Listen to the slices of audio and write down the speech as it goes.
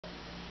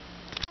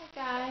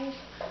guys,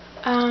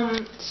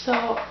 so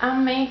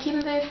I'm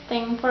making this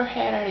thing for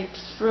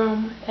Heraric's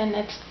room, and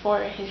it's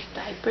for his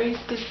diapers,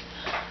 because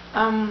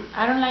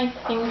I don't like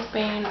things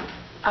being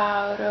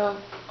out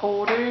of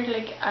order.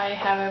 Like, I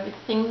have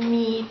everything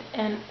neat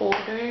and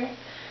order.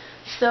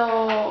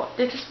 So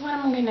this is what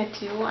I'm gonna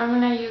do. I'm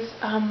gonna use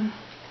a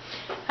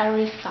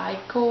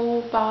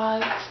recycle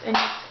box and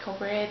just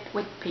cover it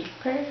with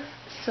paper,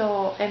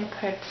 so, and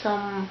put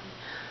some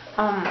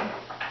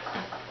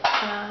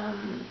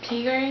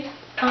tigers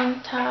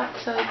on top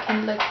so it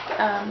can look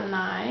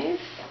nice.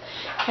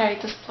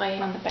 Characters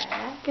playing on the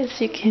back, as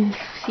you can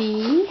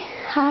see.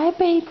 Hi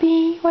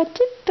baby, what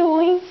you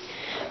doing?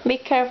 Be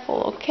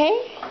careful,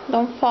 okay?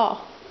 Don't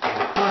fall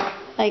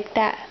like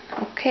that,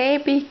 okay?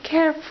 Be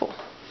careful.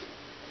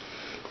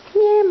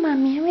 Yeah,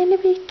 mommy, I'm gonna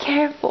be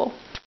careful.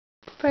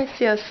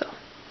 Precioso.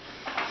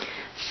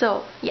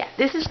 So yeah,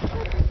 this is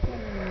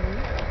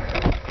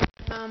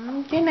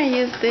I'm gonna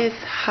use this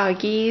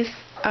Huggies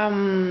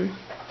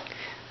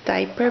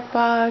diaper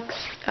box,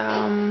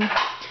 some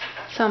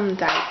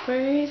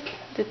diapers,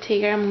 the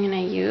tiger I'm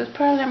gonna use,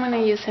 probably I'm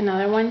gonna use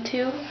another one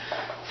too,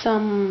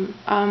 some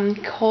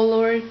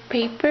colored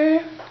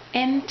paper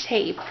and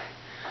tape.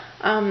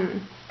 How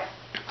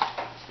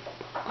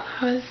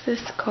is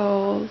this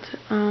called?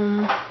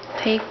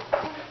 Tape.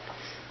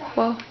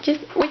 Well,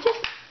 we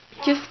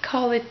just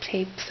call it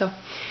tape. So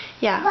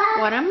yeah,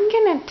 what I'm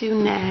gonna do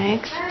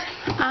next,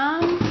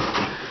 I'm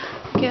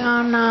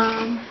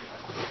gonna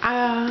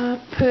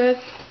put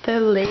the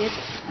lid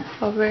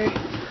over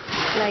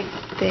like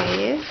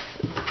this,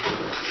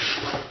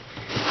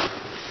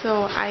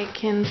 so I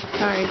can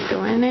start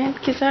doing it,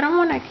 because I don't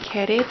want to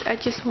cut it. I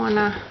just want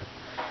to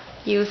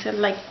use it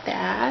like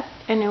that,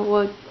 and it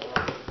will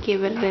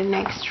give it an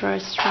extra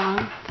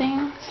strong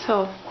thing.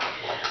 So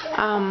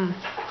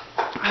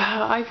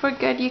I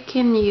forgot you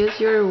can use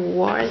your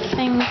war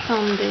things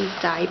on the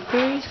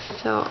diapers,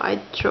 so I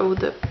throw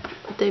the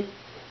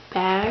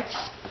bags.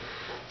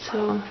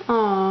 So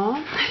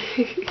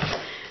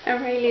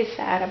I'm really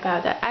sad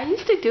about that. I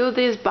used to do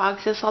these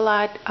boxes a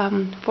lot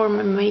for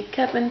my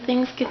makeup and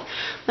things, because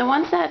the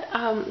ones that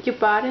you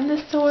bought in the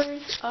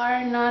stores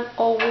are not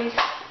always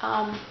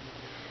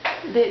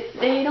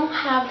they don't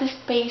have the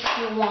space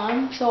you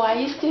want. So I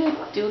used to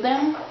do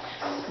them,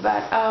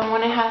 but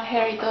when I had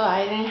Harry though,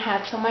 I didn't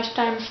have so much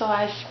time, so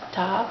I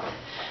stopped.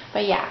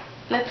 But yeah,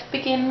 let's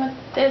begin with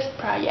this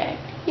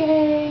project.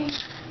 Yay!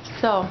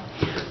 So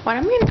what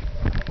I'm gonna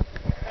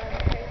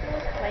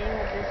playing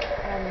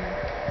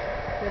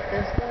with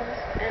this ones,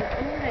 and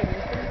I'm gonna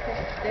use them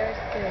because they're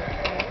still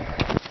cool.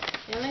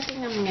 The only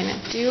thing I'm gonna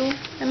do,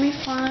 let me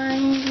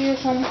find you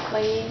some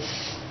place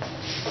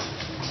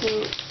so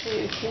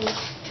you can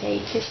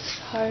take. It's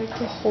hard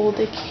to hold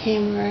the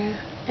camera,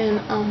 and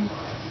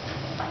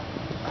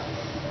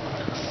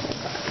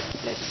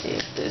let's see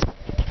if this.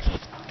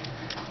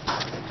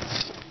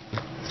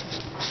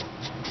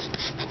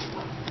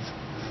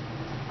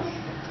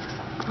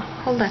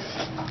 Hold on.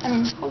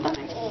 Hold on.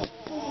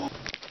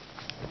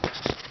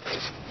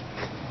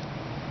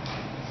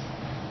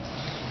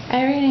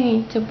 I really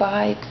need to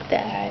buy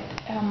that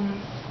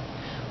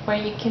where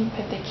you can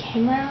put the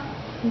camera,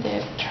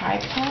 the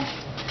tripod.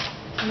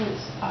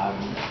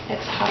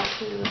 It's hard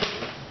to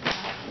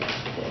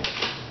like this.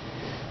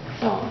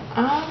 So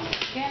I'm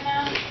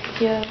gonna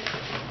just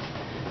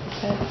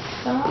put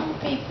some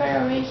paper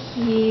over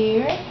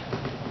here,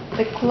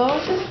 the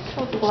closest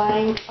to the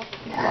line of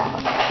the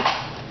box.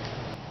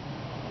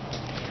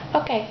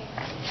 Okay,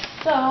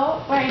 so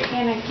we're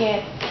gonna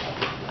get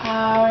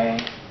our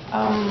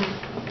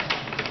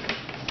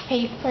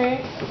paper,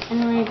 and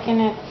we're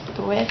gonna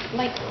do it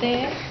like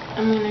this.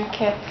 I'm gonna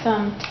cut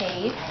some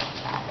tape.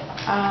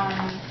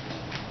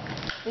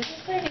 This is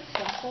pretty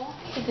simple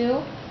to do.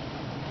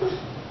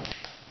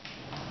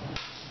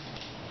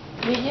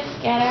 We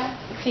just gotta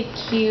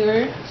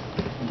secure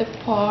the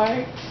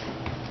parts,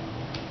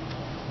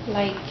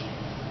 like,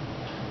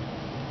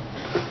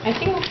 I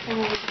think it's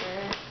gonna be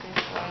better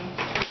this way.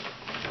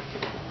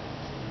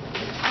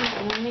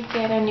 I'm gonna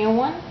get a new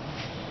one,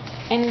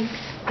 and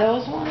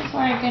those ones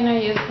we're gonna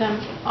use them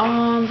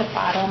on the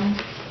bottom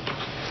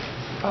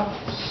of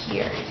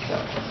here. So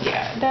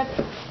yeah,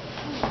 that's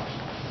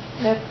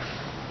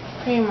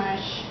pretty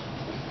much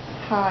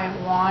how I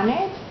want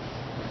it.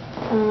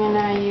 I'm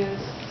gonna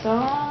use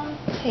some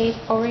tape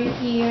over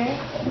here.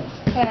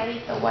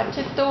 Perrito, what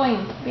you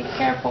doing? Be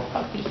careful,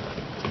 puppy.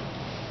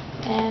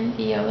 And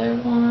the other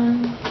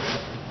one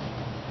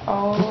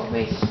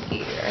over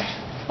here,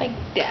 like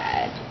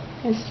that.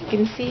 As you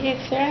can see,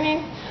 it's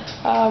turning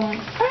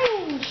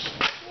orange.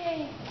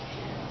 Yay!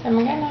 So I'm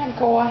gonna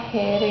go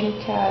ahead and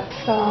cut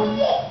some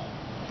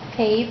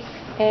tape,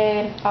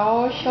 and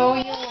I'll show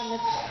you when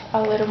it's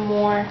a little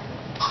more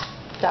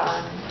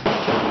done.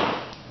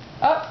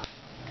 Oh!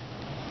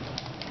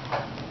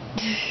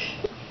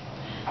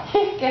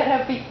 You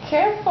gotta be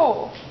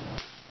careful.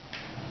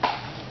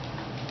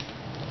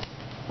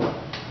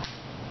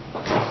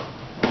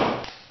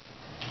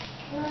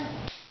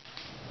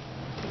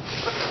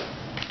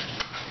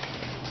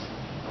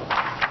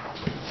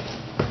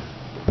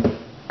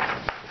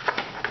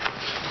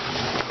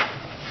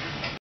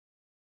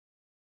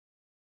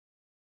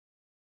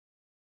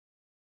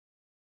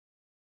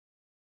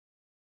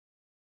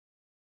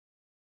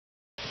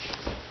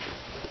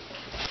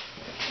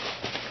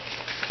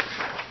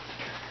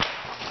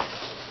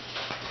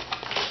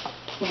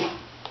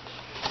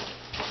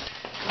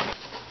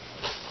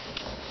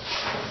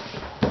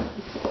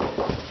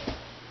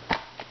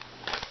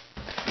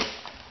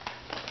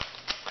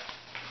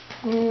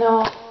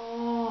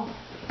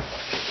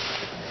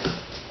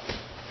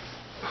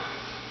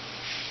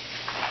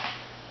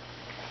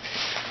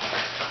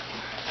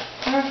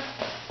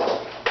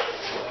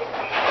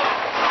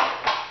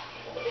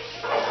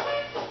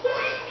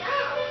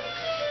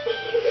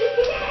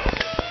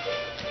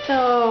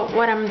 So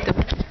what I'm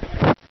doing,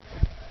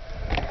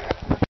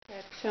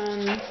 put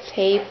some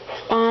tape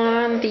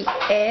on the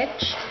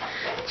edge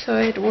so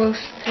it will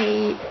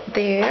stay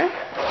there.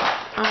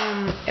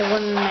 It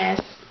won't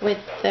mess with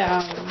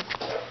the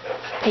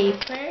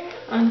paper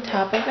on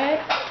top of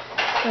it.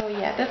 So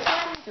yeah, that's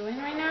what I'm doing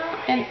right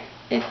now, and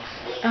it's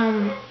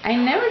I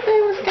never thought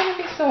it was gonna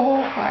be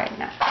so hard.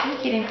 No, I'm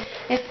kidding.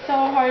 It's so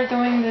hard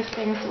doing these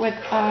things with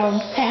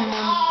pen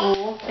on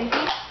full,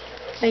 baby.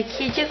 Like,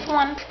 he just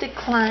wants to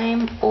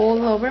climb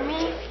all over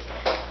me.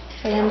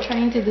 So I'm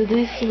trying to do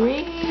this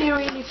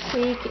really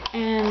quick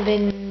and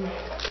then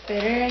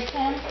better I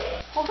can.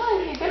 Hold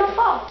on, you're gonna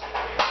fall.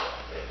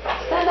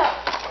 Stand up.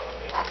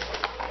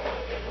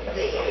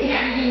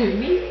 There.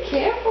 Be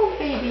careful,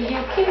 baby.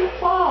 You can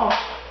fall.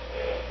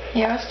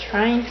 Yeah, I was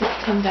trying to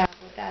come down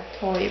with that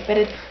toy, but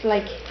it's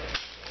like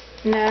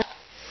not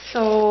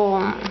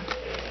so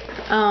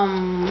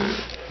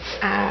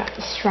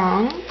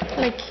strong.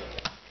 Like,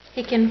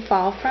 he can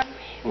fall from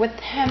with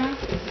him.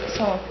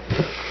 So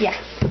yeah,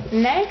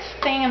 next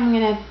thing I'm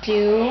gonna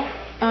do,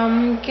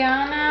 I'm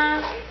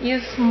gonna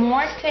use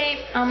more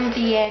tape on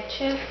the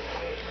edges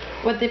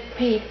with the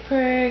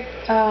paper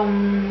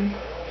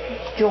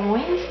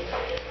joints,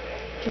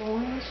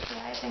 yeah,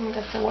 I think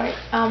that's the word,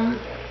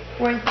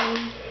 where they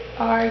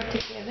are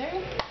together,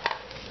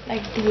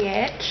 like the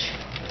edge,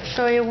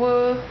 so it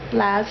will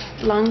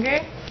last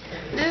longer.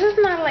 This is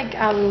not like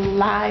a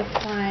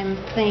lifetime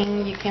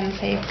thing you can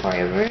save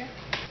forever,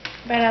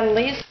 but at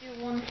least you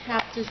won't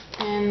have to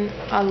spend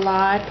a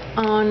lot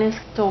on a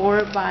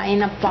store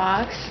buying a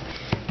box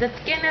that's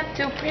gonna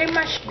do pretty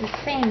much the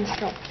same.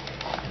 So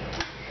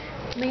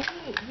maybe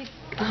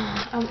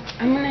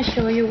I'm gonna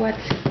show you what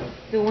he's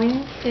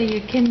doing so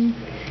you can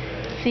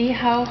see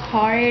how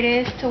hard it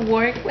is to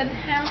work with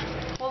him.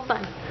 Hold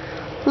on.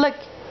 Look,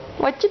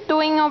 what you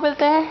doing over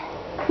there?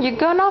 You're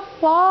gonna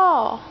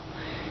fall.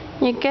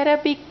 You gotta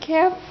be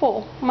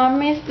careful.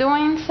 Mommy's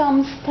doing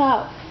some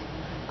stuff.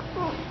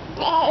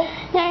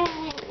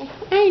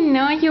 I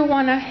know you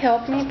wanna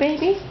help me,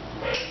 baby,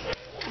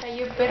 but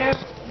you better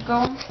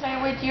go and play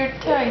with your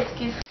toys,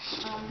 because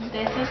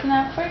this is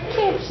not for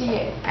kids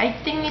yet. I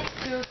think it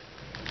took,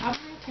 I'm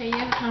gonna tell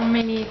you how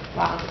many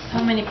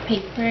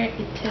paper it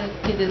took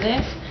to do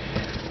this.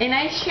 And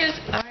I choose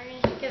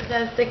orange because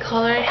that's the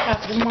color I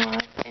have the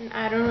most, and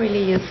I don't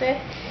really use it.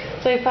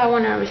 So if I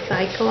want to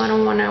recycle, I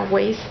don't want to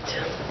waste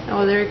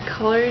other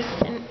colors.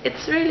 And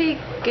it's really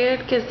good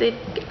because it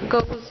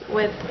goes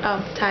with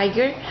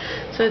tiger.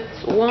 So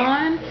it's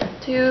 1,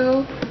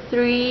 2,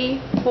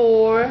 3,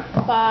 4,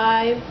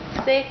 5,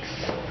 6,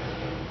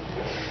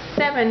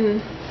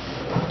 7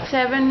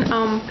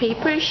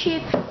 paper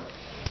sheets.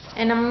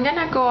 And I'm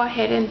gonna go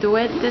ahead and do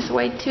it this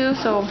way too.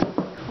 So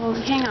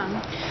hang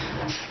on.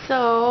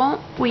 So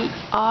we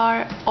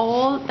are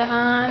all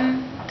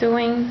done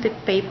doing the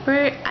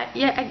paper.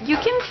 Yeah, you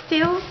can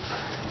still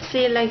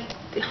see like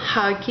the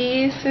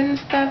huggies and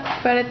stuff,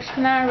 but it's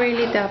not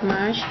really that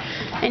much.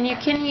 And you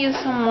can use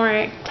some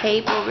more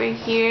tape over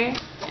here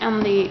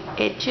on the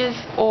edges,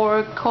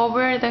 or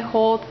cover the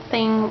whole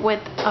thing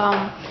with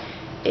a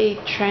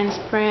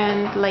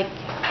transparent, like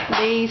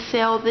they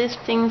sell this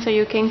thing so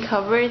you can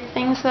cover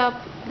things up,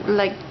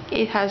 like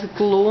it has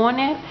glue on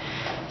it.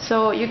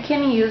 So you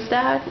can use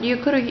that. You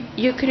could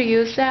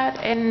use that.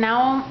 And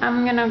now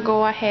I'm gonna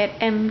go ahead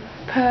and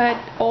put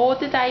all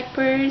the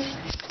diapers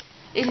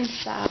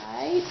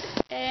inside,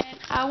 and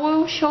I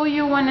will show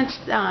you when it's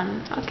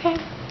done. Okay.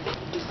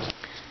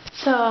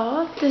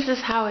 So this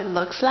is how it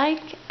looks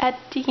like at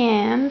the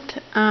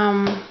end.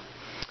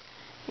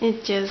 You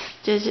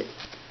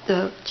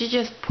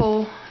just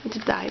pull the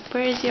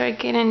diapers you're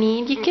gonna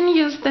need. You can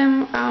use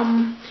them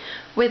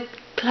with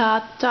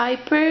cloth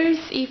diapers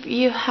if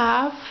you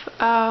have.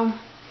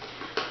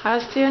 I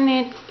still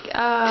need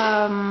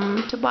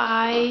to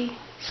buy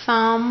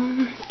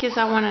some because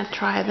I want to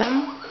try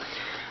them.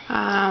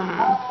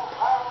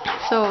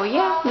 So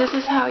yeah, this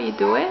is how you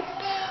do it.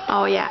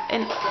 Oh yeah,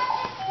 and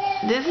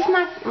this is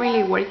not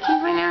really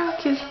working right now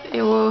because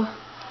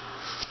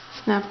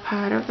it's not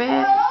part of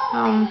it.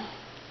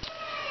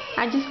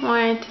 I just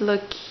want it to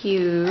look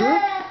cute,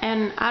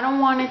 and I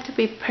don't want it to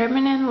be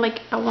permanent.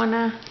 Like, I want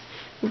to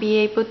be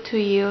able to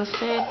use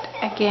it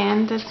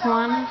again, this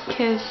one,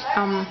 because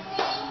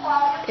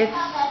it's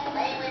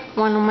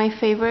one of my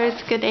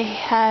favorites, because it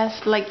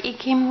has, like, it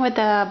came with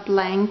a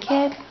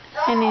blanket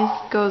and it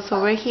goes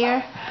over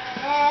here.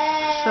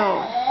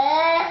 So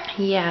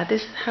yeah,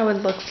 this is how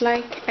it looks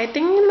like. I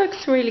think it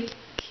looks really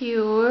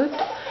cute,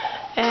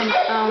 and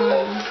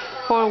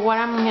for what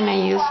I'm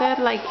gonna use it,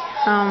 like,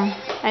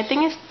 I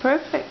think it's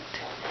perfect.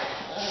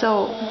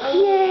 So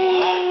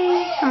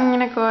yay, I'm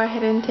gonna go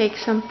ahead and take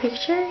some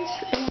pictures,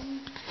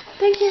 and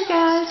thank you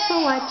guys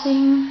for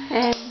watching.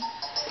 And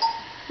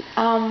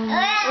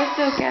we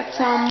still got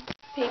some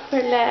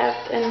paper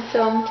left and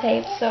some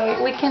tape,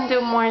 so we can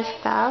do more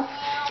stuff.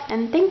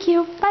 And thank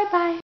you. Bye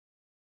bye.